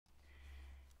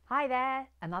Hi there,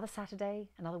 another Saturday,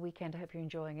 another weekend. I hope you're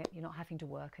enjoying it. You're not having to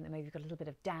work and that maybe you've got a little bit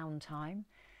of downtime.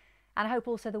 And I hope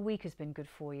also the week has been good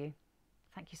for you.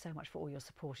 Thank you so much for all your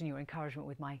support and your encouragement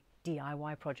with my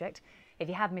DIY project. If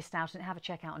you have missed out on it, have a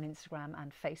check out on Instagram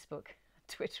and Facebook,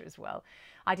 Twitter as well.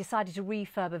 I decided to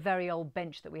refurb a very old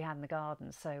bench that we had in the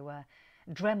garden. So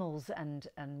Dremels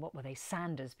and what were they,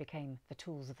 sanders became the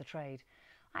tools of the trade.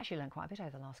 I actually learned quite a bit over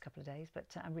the last couple of days, but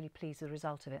I'm really pleased with the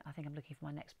result of it. I think I'm looking for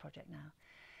my next project now.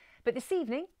 But this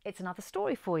evening, it's another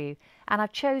story for you. And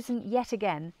I've chosen yet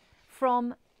again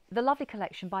from the lovely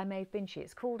collection by Maeve Binchy.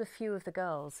 It's called A Few of the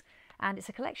Girls. And it's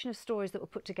a collection of stories that were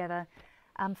put together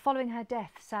following her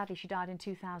death. Sadly, she died in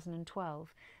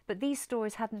 2012. But these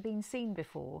stories hadn't been seen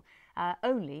before,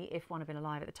 only if one had been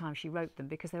alive at the time she wrote them,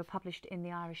 because they were published in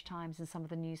the Irish Times and some of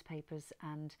the newspapers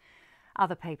and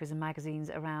other papers and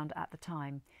magazines around at the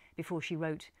time, before she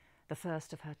wrote the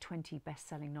first of her 20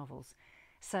 best-selling novels.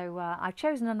 So I've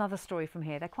chosen another story from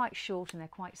here. They're quite short and they're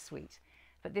quite sweet.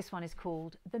 But this one is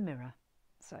called The Mirror.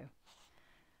 So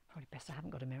probably best I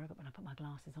haven't got a mirror, but when I put my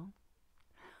glasses on.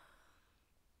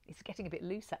 It's getting a bit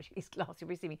loose, actually, these glasses.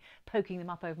 You'll see me poking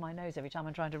them up over my nose every time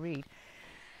I'm trying to read.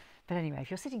 But anyway, if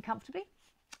you're sitting comfortably,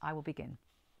 I will begin.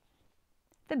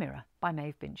 The Mirror by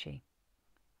Maeve Binchy.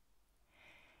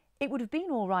 It would have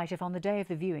been all right if on the day of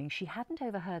the viewing she hadn't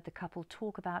overheard the couple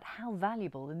talk about how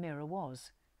valuable the mirror was.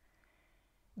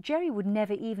 Jerry would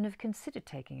never even have considered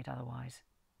taking it otherwise.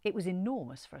 It was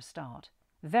enormous for a start,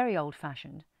 very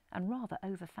old-fashioned and rather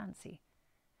over-fancy.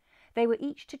 They were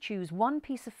each to choose one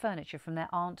piece of furniture from their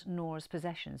Aunt Nora's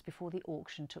possessions before the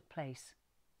auction took place.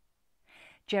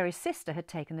 Jerry's sister had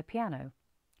taken the piano,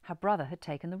 her brother had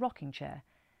taken the rocking chair,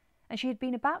 and she had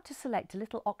been about to select a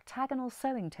little octagonal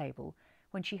sewing table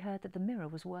when she heard that the mirror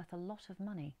was worth a lot of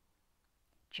money.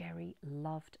 Jerry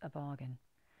loved a bargain.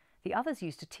 The others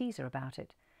used to tease her about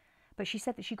it, but she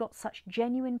said that she got such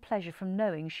genuine pleasure from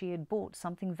knowing she had bought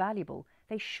something valuable,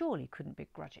 they surely couldn't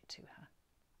begrudge it to her.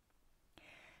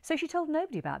 So she told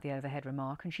nobody about the overhead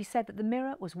remark, and she said that the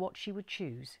mirror was what she would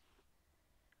choose.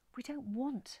 "We don't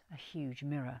want a huge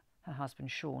mirror," her husband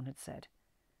Sean had said.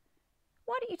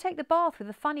 "Why don't you take the bath with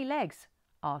the funny legs?"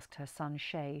 asked her son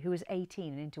Shay, who was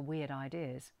 18 and into weird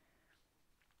ideas.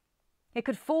 "It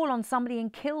could fall on somebody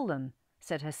and kill them,"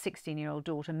 said her 16-year-old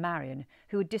daughter Marion,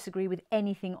 who would disagree with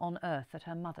anything on earth that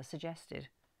her mother suggested.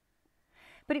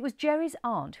 But it was Jerry's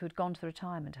aunt who had gone to the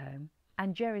retirement home,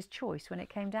 and Jerry's choice when it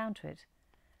came down to it.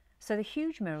 So the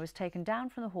huge mirror was taken down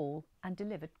from the hall and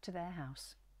delivered to their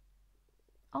house.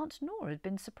 Aunt Nora had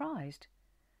been surprised.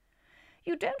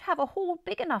 "You don't have a hall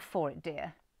big enough for it,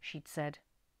 dear," she'd said.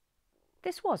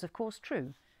 This was, of course,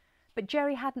 true, but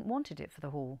Jerry hadn't wanted it for the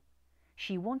hall.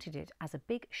 She wanted it as a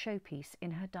big showpiece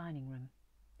in her dining room.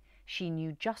 She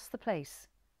knew just the place,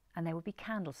 and there would be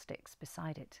candlesticks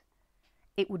beside it.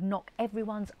 It would knock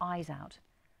everyone's eyes out,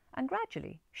 and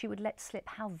gradually she would let slip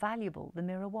how valuable the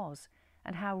mirror was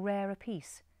and how rare a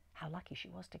piece, how lucky she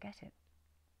was to get it.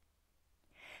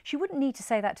 She wouldn't need to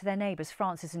say that to their neighbours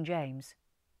Francis and James.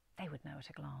 They would know at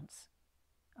a glance.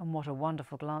 And what a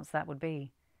wonderful glance that would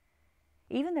be.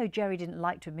 Even though Jerry didn't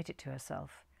like to admit it to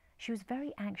herself, she was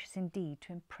very anxious indeed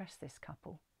to impress this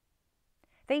couple.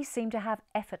 They seemed to have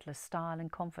effortless style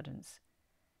and confidence.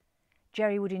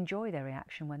 Jerry would enjoy their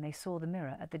reaction when they saw the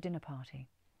mirror at the dinner party.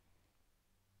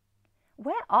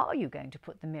 "Where are you going to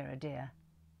put the mirror, dear?"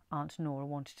 Aunt Nora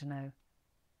wanted to know.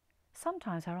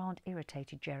 Sometimes her aunt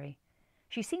irritated Jerry.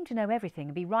 She seemed to know everything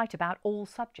and be right about all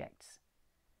subjects.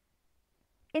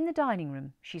 "In the dining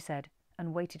room," she said,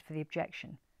 and waited for the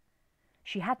objection.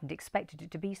 She hadn't expected it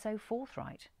to be so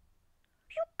forthright.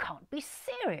 "You can't be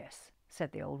serious,"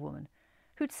 said the old woman,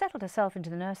 who'd settled herself into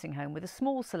the nursing home with a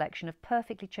small selection of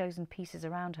perfectly chosen pieces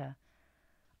around her.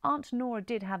 Aunt Nora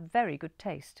did have very good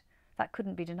taste, that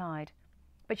couldn't be denied,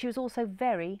 but she was also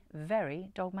very,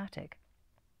 very dogmatic.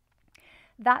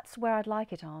 "That's where I'd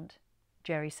like it, Aunt,"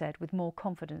 Jerry said with more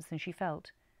confidence than she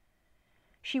felt.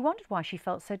 She wondered why she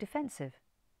felt so defensive,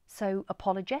 so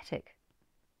apologetic.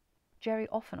 Jerry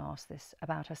often asked this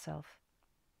about herself.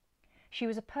 She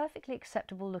was a perfectly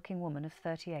acceptable-looking woman of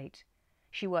 38.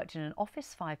 She worked in an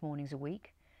office 5 mornings a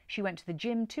week. She went to the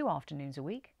gym 2 afternoons a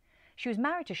week. She was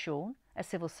married to Sean, a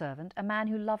civil servant, a man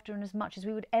who loved her as much as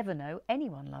we would ever know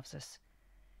anyone loves us.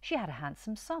 She had a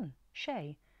handsome son,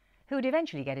 Shay, who would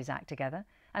eventually get his act together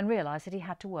and realise that he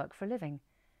had to work for a living.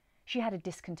 She had a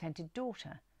discontented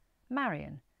daughter,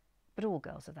 Marion, but all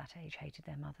girls of that age hated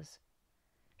their mothers.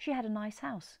 She had a nice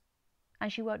house,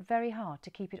 and she worked very hard to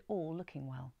keep it all looking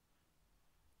well.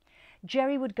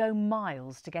 Jerry would go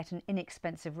miles to get an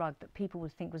inexpensive rug that people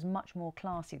would think was much more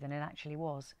classy than it actually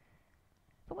was.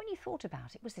 But when you thought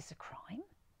about it, was this a crime?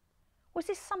 Was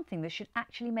this something that should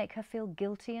actually make her feel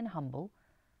guilty and humble,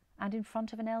 and in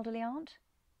front of an elderly aunt?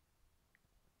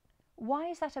 "Why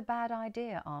is that a bad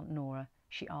idea, Aunt Nora?"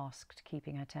 she asked,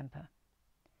 keeping her temper.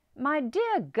 "My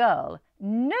dear girl,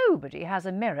 nobody has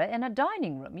a mirror in a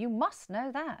dining room. You must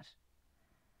know that."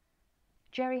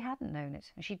 Jerry hadn't known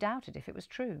it, and she doubted if it was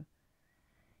true.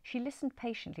 She listened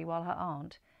patiently while her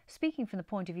aunt, speaking from the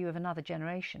point of view of another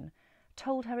generation,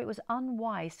 told her it was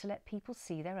unwise to let people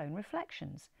see their own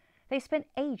reflections. They spent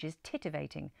ages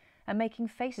titivating and making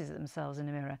faces at themselves in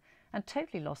the mirror, and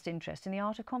totally lost interest in the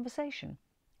art of conversation,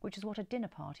 which is what a dinner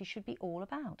party should be all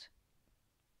about.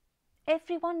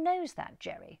 "Everyone knows that,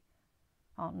 Jerry,"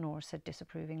 Aunt Nora said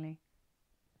disapprovingly.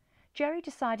 Jerry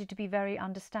decided to be very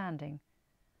understanding.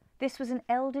 This was an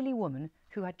elderly woman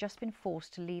who had just been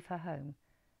forced to leave her home.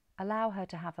 Allow her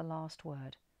to have the last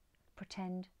word.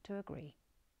 Pretend to agree.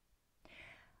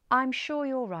 "I'm sure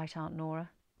you're right, Aunt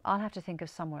Nora. I'll have to think of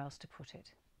somewhere else to put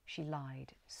it," she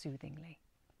lied soothingly.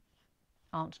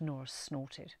 Aunt Nora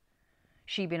snorted.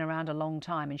 She'd been around a long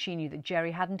time, and she knew that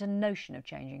Jerry hadn't a notion of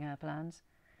changing her plans.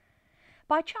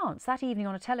 By chance, that evening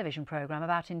on a television programme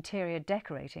about interior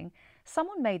decorating,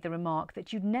 someone made the remark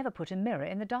that you'd never put a mirror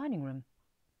in the dining room.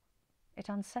 It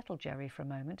unsettled Jerry for a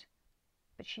moment,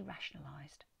 but she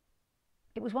rationalised.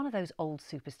 It was one of those old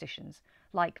superstitions,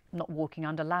 like not walking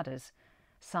under ladders,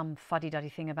 some fuddy-duddy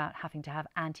thing about having to have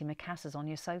antimacassars on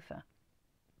your sofa.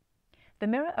 The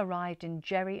mirror arrived in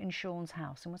Jerry and Sean's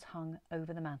house and was hung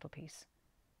over the mantelpiece.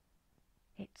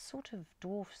 "It sort of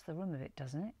dwarfs the room a bit,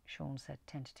 doesn't it?" Sean said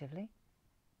tentatively.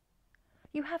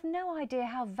 "You have no idea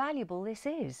how valuable this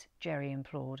is," Jerry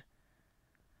implored.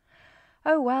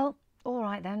 "Oh, well, all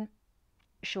right then."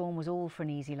 Sean was all for an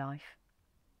easy life.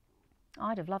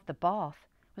 "I'd have loved the bath.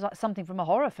 It was like something from a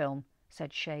horror film,"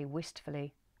 said Shay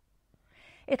wistfully.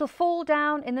 "It'll fall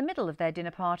down in the middle of their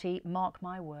dinner party, mark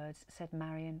my words," said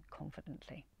Marion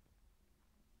confidently.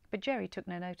 But Jerry took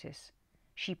no notice.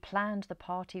 She planned the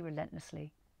party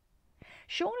relentlessly.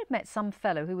 Sean had met some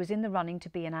fellow who was in the running to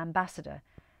be an ambassador,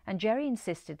 and Jerry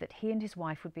insisted that he and his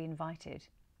wife would be invited.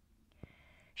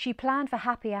 She planned for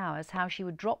happy hours how she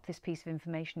would drop this piece of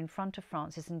information in front of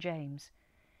Francis and James.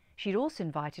 She'd also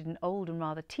invited an old and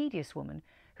rather tedious woman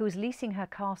who was leasing her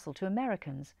castle to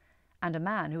Americans, and a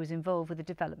man who was involved with the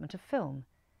development of film.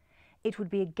 It would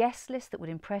be a guest list that would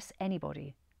impress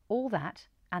anybody. All that,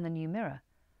 and the new mirror.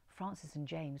 Francis and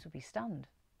James would be stunned.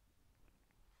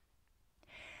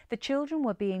 The children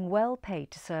were being well paid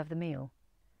to serve the meal,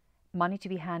 money to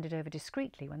be handed over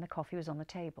discreetly when the coffee was on the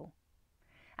table.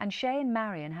 And Shay and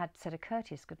Marion had said a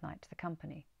courteous goodnight to the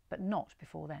company, but not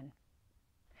before then.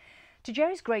 To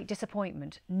Jerry's great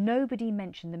disappointment, nobody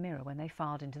mentioned the mirror when they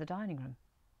filed into the dining room.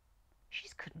 She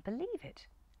just couldn't believe it.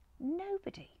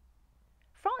 Nobody.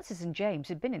 Francis and James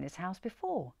had been in this house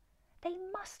before. They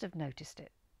must have noticed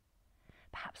it.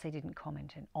 Perhaps they didn't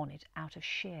comment on it out of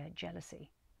sheer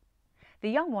jealousy. The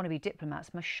young wannabe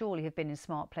diplomats must surely have been in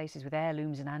smart places with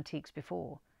heirlooms and antiques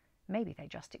before. Maybe they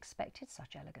just expected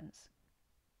such elegance.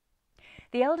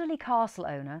 The elderly castle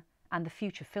owner and the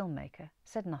future filmmaker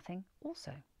said nothing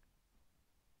also.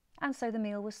 And so the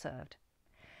meal was served.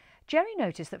 Jerry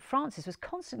noticed that Frances was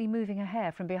constantly moving her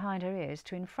hair from behind her ears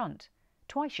to in front.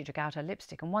 Twice she took out her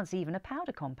lipstick and once even a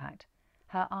powder compact.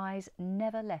 Her eyes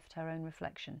never left her own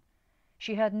reflection.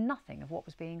 She heard nothing of what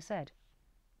was being said.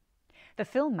 The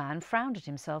film man frowned at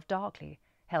himself darkly,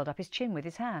 held up his chin with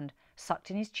his hand,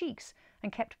 sucked in his cheeks,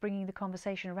 and kept bringing the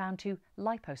conversation around to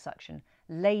liposuction,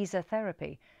 laser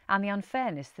therapy, and the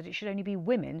unfairness that it should only be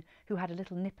women who had a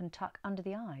little nip and tuck under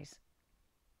the eyes.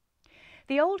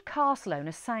 The old castle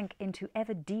owner sank into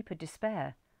ever deeper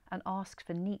despair and asked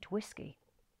for neat whiskey.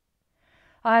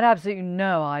 "I had absolutely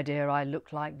no idea I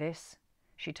looked like this,"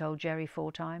 she told Jerry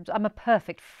 4 times. "I'm a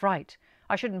perfect fright.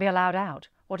 I shouldn't be allowed out.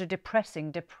 What a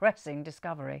depressing, depressing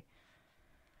discovery."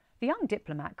 The young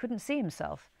diplomat couldn't see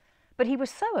himself, but he was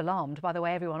so alarmed by the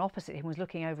way everyone opposite him was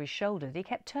looking over his shoulder that he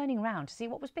kept turning round to see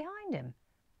what was behind him.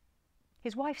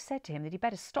 His wife said to him that he'd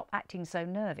better stop acting so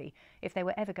nervy if they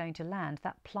were ever going to land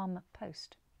that plum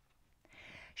post.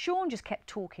 Sean just kept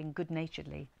talking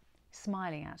good-naturedly,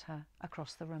 smiling at her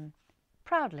across the room,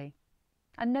 proudly,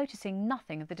 and noticing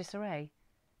nothing of the disarray.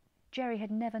 Jerry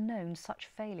had never known such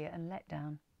failure and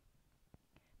letdown.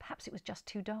 Perhaps it was just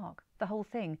too dark, the whole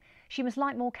thing. She must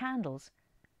light more candles,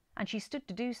 and she stood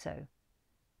to do so.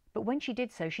 But when she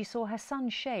did so, she saw her son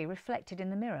Shay reflected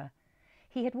in the mirror.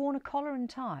 He had worn a collar and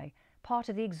tie, part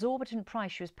of the exorbitant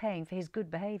price she was paying for his good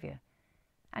behaviour,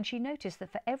 and she noticed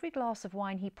that for every glass of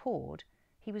wine he poured,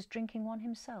 he was drinking one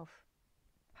himself.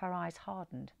 Her eyes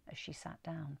hardened as she sat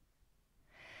down.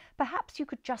 "Perhaps you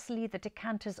could just leave the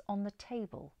decanters on the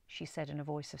table," she said in a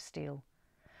voice of steel.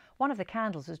 One of the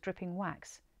candles was dripping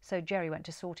wax, so Jerry went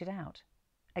to sort it out.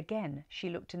 Again she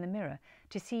looked in the mirror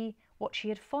to see what she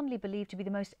had fondly believed to be the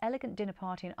most elegant dinner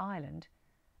party in Ireland,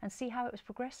 and see how it was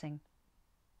progressing.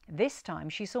 This time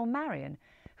she saw Marion,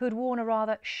 who had worn a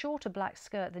rather shorter black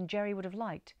skirt than Jerry would have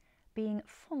liked, being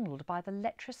fondled by the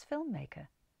lecherous filmmaker,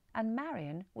 and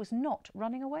Marion was not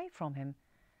running away from him.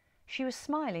 She was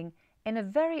smiling in a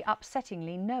very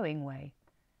upsettingly knowing way.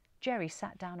 Jerry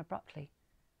sat down abruptly.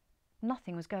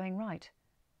 Nothing was going right.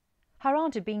 Her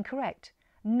aunt had been correct.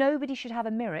 Nobody should have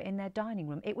a mirror in their dining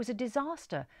room. It was a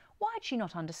disaster. Why had she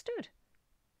not understood?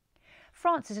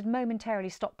 Frances had momentarily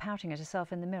stopped pouting at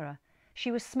herself in the mirror.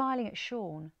 She was smiling at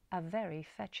Sean, a very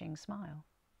fetching smile.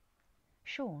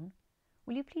 "Sean,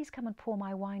 will you please come and pour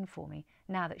my wine for me,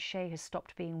 now that Shay has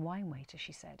stopped being wine waiter?"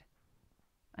 she said.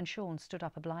 And Sean stood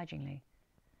up obligingly.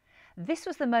 This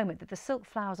was the moment that the silk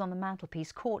flowers on the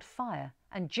mantelpiece caught fire,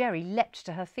 and Jerry leapt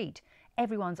to her feet.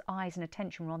 Everyone's eyes and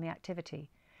attention were on the activity.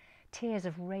 Tears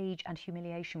of rage and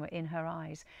humiliation were in her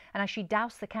eyes, and as she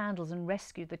doused the candles and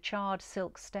rescued the charred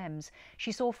silk stems,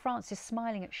 she saw Frances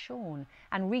smiling at Sean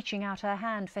and reaching out her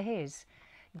hand for his.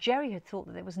 Jerry had thought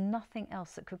that there was nothing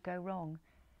else that could go wrong.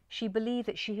 She believed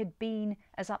that she had been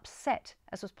as upset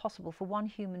as was possible for one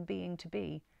human being to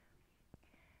be.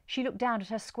 She looked down at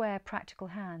her square, practical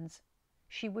hands.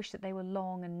 She wished that they were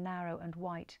long and narrow and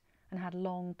white, and had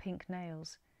long pink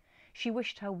nails. She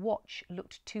wished her watch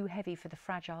looked too heavy for the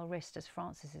fragile wrist as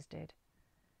Frances's did.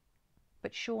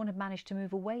 But Sean had managed to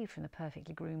move away from the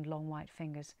perfectly groomed long white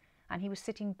fingers, and he was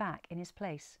sitting back in his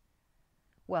place.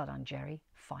 "Well done, Jerry,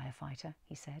 firefighter,"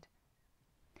 he said.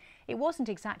 It wasn't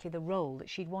exactly the role that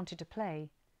she'd wanted to play,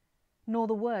 nor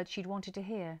the words she'd wanted to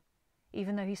hear,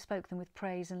 even though he spoke them with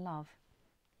praise and love.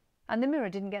 And the mirror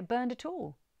didn't get burned at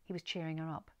all. He was cheering her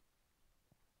up.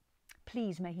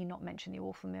 Please may he not mention the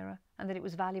awful mirror, and that it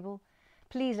was valuable.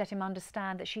 Please let him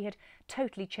understand that she had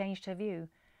totally changed her view.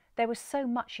 There was so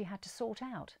much she had to sort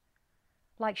out.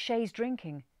 Like Shay's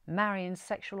drinking, Marion's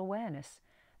sexual awareness,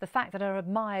 the fact that her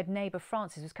admired neighbour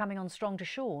Frances was coming on strong to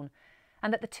Sean,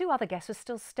 and that the two other guests were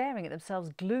still staring at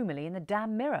themselves gloomily in the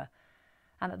damn mirror,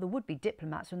 and that the would-be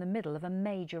diplomats were in the middle of a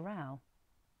major row.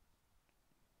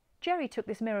 "Jerry took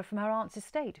this mirror from her aunt's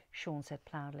estate," Sean said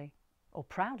proudly. Or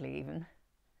proudly, even.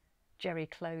 Jerry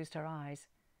closed her eyes.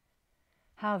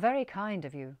 "How very kind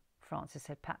of you," Frances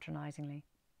said patronisingly.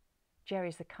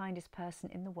 "Jerry's the kindest person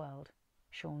in the world,"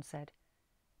 Sean said.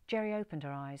 Jerry opened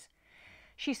her eyes.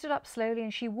 She stood up slowly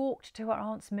and she walked to her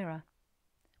aunt's mirror,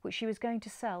 which she was going to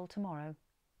sell tomorrow.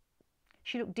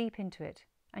 She looked deep into it,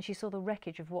 and she saw the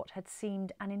wreckage of what had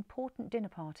seemed an important dinner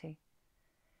party.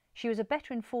 She was a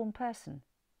better informed person,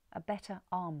 a better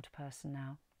armed person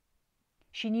now.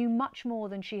 She knew much more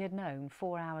than she had known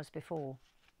 4 hours before.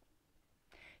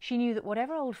 She knew that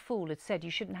whatever old fool had said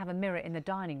you shouldn't have a mirror in the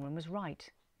dining room was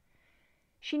right.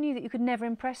 She knew that you could never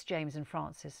impress James and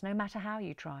Frances, no matter how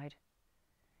you tried.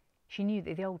 She knew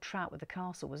that the old trout with the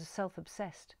castle was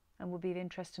self-obsessed and would be of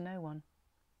interest to no one.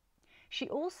 She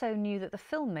also knew that the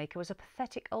filmmaker was a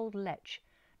pathetic old lech,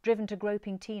 driven to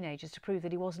groping teenagers to prove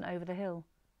that he wasn't over the hill.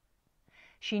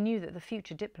 She knew that the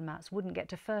future diplomats wouldn't get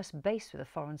to first base with the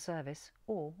Foreign Service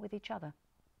or with each other.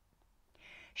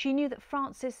 She knew that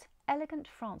Frances, elegant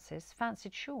Frances,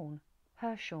 fancied Sean,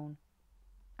 her Sean,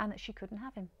 and that she couldn't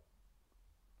have him,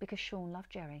 because Sean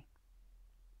loved Jerry.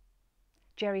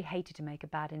 Jerry hated to make a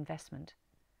bad investment,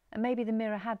 and maybe the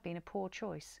mirror had been a poor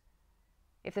choice.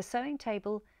 If the sewing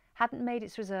table hadn't made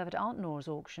its reserve at Aunt Nora's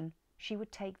auction, she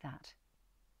would take that.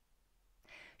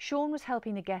 Sean was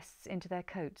helping the guests into their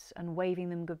coats and waving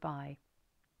them goodbye.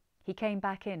 He came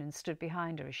back in and stood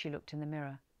behind her as she looked in the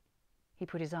mirror. He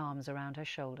put his arms around her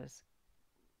shoulders.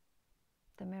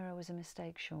 "The mirror was a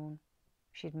mistake, Sean,"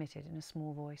 she admitted in a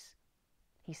small voice.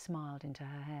 He smiled into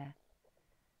her hair.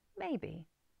 "Maybe,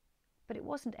 but it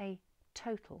wasn't a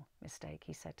total mistake,"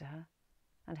 he said to her,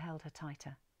 and held her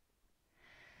tighter.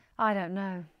 "I don't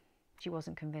know." She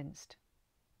wasn't convinced.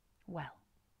 "Well,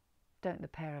 don't the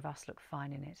pair of us look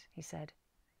fine in it?" he said.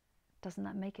 "Doesn't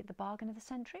that make it the bargain of the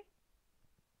century?"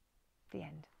 The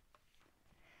end.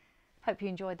 Hope you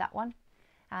enjoyed that one,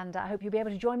 and I hope you'll be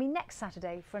able to join me next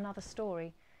Saturday for another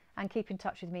story, and keep in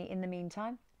touch with me in the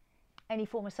meantime. Any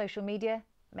form of social media,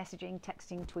 messaging,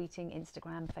 texting, tweeting,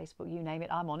 Instagram, Facebook, you name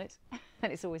it, I'm on it.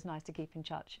 And it's always nice to keep in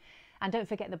touch. And don't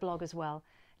forget the blog as well.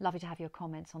 Lovely to have your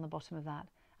comments on the bottom of that,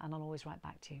 and I'll always write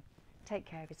back to you. Take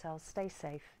care of yourselves, stay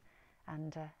safe,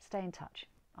 and stay in touch.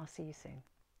 I'll see you soon.